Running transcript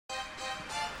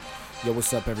Yo,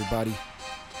 what's up, everybody?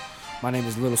 My name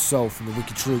is Little Soul from the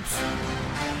Wicked Troops.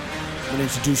 I'm gonna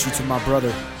introduce you to my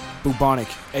brother, Bubonic,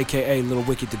 aka Little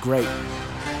Wicked the Great.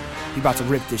 He about to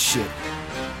rip this shit.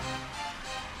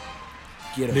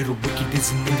 Get him. Little Wicked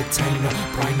is an entertainer,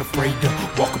 Brian afraid to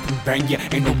walk up and bang ya.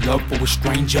 Ain't no love for a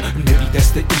stranger. Maybe that's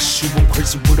the issue. I'm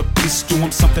crazy with a pistol.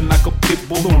 I'm something like a pit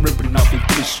bull. I'm ripping off your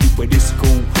tissue, but it's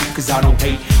cool, cause I don't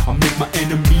hate. I make my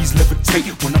enemies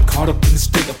levitate when I'm caught up in the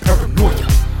state of paranoia.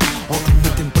 I'll do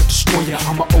nothing but destroy ya.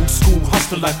 I'm an old school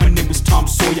hustler, like my name was Tom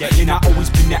Sawyer. And I always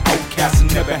been the outcast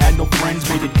and never had no friends.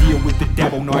 Made a deal with the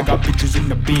devil, no, I got bitches in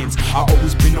the bins. I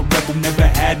always been a rebel, never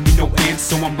had me no ends.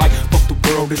 So I'm like, fuck the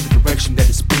world in the direction that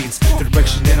it spins. The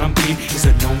direction that I'm in is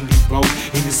a lonely road,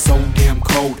 and it's so damn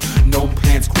cold. No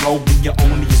plants grow when you're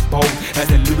only as bold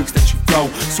as the lyrics that you throw.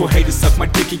 So haters suck my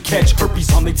dick and catch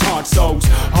herpes on their tonsils.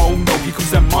 Oh no, here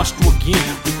comes that monster again,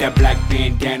 with that black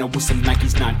bandana with some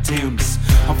Nikes, not Timbs.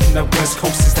 I'm from the West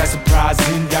Coast, is that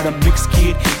surprising? Got a mixed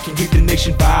kid, can get the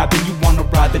nation vibe. And you wanna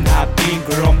ride, then hop in,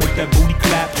 girl, make that booty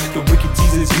clap. The Wicked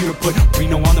Jesus is here to put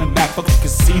Reno on the map. Fuck the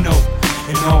casino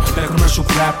and all that commercial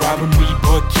crap. Robbing me,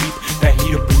 but keep that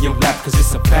heat up in your lap, cause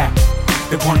it's a fact.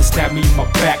 They wanna stab me in my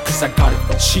back, cause I got it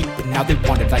for cheap, but now they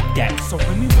want it like that. So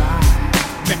when we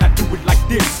ride, man, I do it like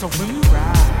this. So when we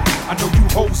ride, I know you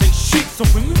hoes ain't shit. So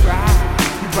when we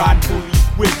ride fully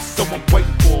equipped. So I'm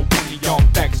waiting for one of y'all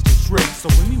backs to trip. So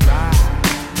when we ride,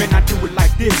 man, I do it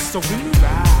like this. So when we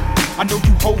ride, I know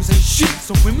you hoes ain't shit.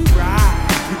 So when we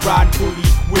ride fully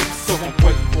equipped. So I'm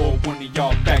waiting for one of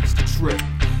y'all backs to trip.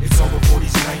 It's over for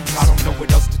these lanes, I don't know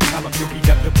what else to tell them. You'll be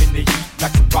left up in the heat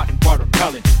like some rotten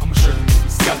watermelon. I'm a shirt that we be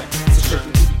selling, it's a shirt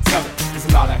that we be telling. There's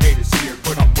a lot of haters here,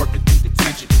 but I'm working through the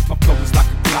tension. My flow is like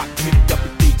a clock, picked up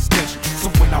at the extension.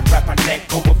 So when I rap, I let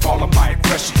go of all of my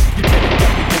aggression. You better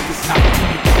let me know it's not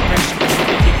communication. Cause if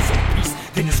they get some peace,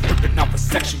 then it's ripping off a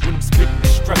section. When I'm spitting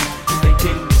the stress, cause they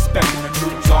didn't expect it. The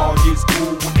news all is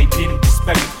cool when they didn't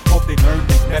expect it. Hope they learned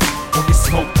their lesson, or get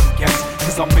smoked, I'm guessing.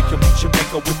 Cause I'll make you reach your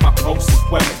maker with my closest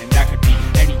weapon. And that could be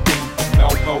anything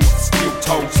from elbows to steel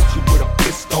toes. You with a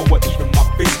pistol or even my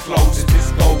fist close. And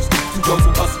this goes to those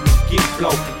who hustle and get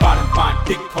blow. Bottom find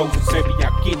dick codes and say me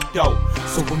I get dough.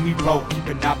 So when we roll, keep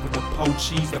an eye with the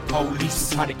poachies. The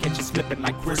police is how to catch you slipping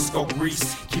like Crisco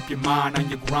grease. Keep your mind on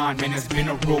your grind, man, that's been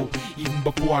a rule. Even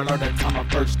before I learned that time my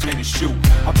first tennis shoe.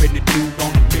 I've been the dude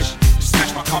on a mission to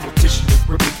snatch my competition and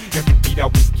rip it. Every beat I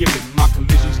was given, my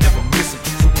collisions never missing.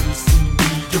 So when you see me,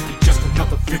 you'll be just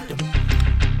another victim.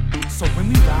 So when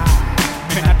we ride,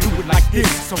 man, I do it like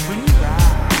this. So when we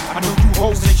ride, I know you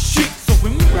hoes ain't shit. So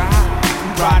when we ride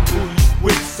fully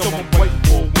equipped. So I'm waiting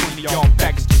for one of y'all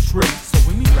backs to trip. So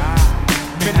when we ride,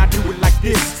 man, I do it like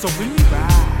this. So when we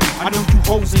ride, I know you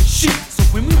hoes ain't shit. So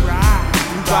when we ride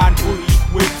fully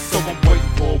equipped. So I'm waiting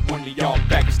for one of y'all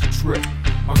backs to trip.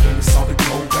 My game is solid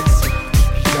gold, like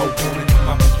CPO, rolling in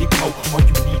my vehicle. All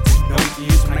you need to know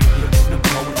is when I get